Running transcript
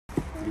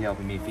You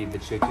helping me feed the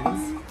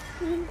chickens?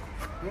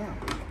 Yeah.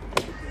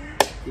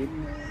 Give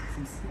me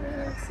some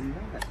snacks and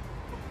that.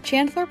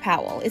 Chandler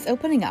Powell is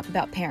opening up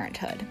about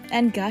parenthood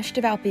and gushed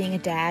about being a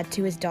dad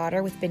to his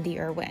daughter with Bindi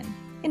Irwin.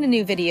 In a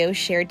new video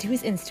shared to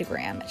his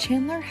Instagram,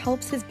 Chandler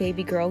helps his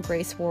baby girl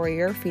Grace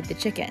Warrior feed the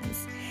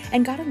chickens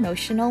and got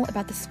emotional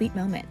about the sweet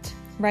moment,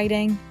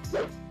 writing,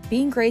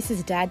 "Being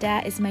Grace's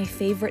dada is my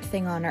favorite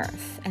thing on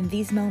earth, and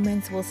these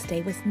moments will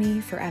stay with me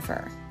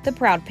forever." The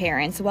proud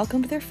parents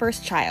welcomed their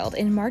first child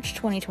in March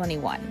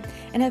 2021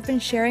 and have been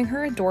sharing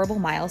her adorable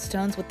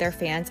milestones with their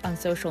fans on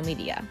social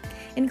media,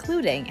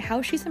 including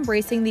how she's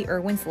embracing the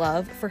Irwins'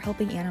 love for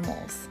helping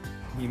animals.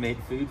 You made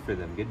food for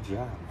them. Good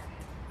job.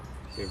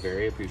 They're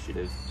very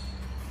appreciative.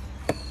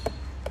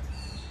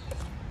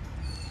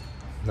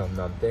 Nom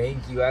nom, thank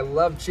you. I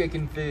love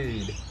chicken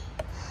food.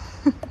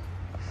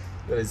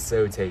 That is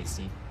so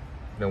tasty.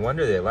 No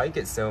wonder they like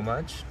it so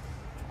much.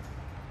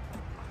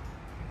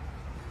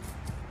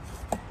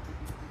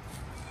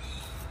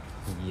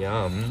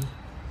 Yum.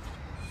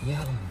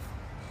 Yum.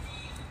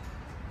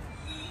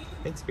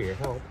 Thanks for your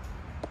help.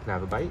 Can I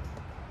have a bite?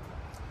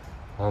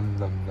 Nom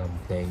nom,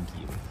 thank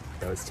you.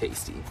 That was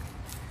tasty.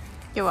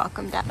 You're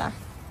welcome, Dada.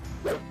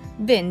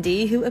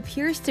 Bindi, who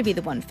appears to be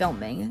the one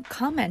filming,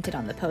 commented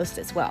on the post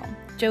as well,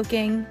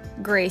 joking,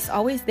 "Grace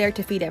always there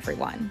to feed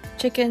everyone.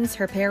 Chickens,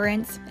 her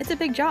parents, it's a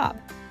big job."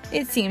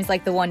 It seems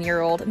like the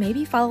 1-year-old may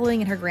be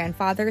following in her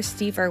grandfather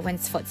Steve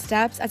Irwin's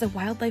footsteps as a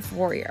wildlife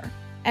warrior.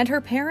 And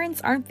her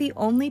parents aren't the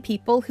only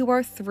people who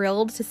are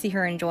thrilled to see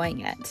her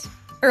enjoying it.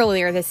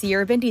 Earlier this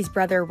year, Bindi's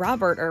brother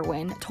Robert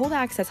Irwin told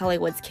Access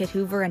Hollywood's Kit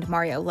Hoover and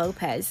Mario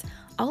Lopez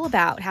all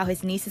about how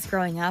his niece is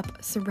growing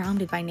up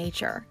surrounded by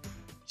nature.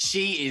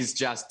 She is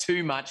just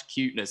too much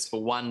cuteness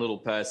for one little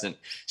person.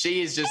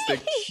 She is just the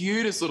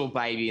cutest little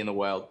baby in the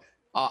world.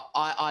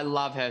 I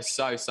love her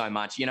so, so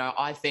much. You know,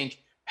 I think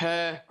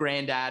her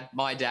granddad,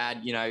 my dad,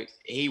 you know,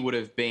 he would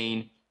have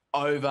been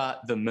over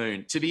the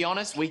moon. To be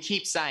honest, we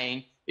keep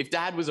saying if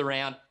Dad was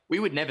around, we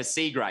would never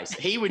see Grace.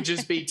 He would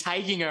just be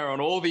taking her on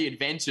all the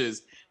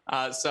adventures.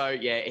 So,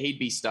 yeah, he'd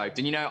be stoked.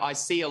 And, you know, I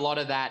see a lot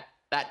of that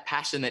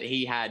passion that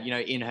he had, you know,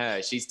 in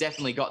her. She's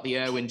definitely got the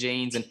Irwin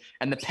genes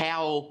and the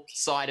Powell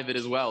side of it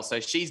as well.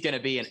 So she's going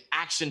to be an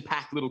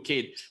action-packed little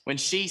kid. When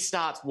she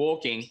starts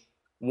walking,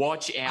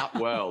 watch out,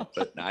 world.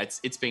 But no,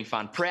 it's been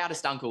fun.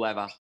 Proudest uncle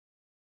ever.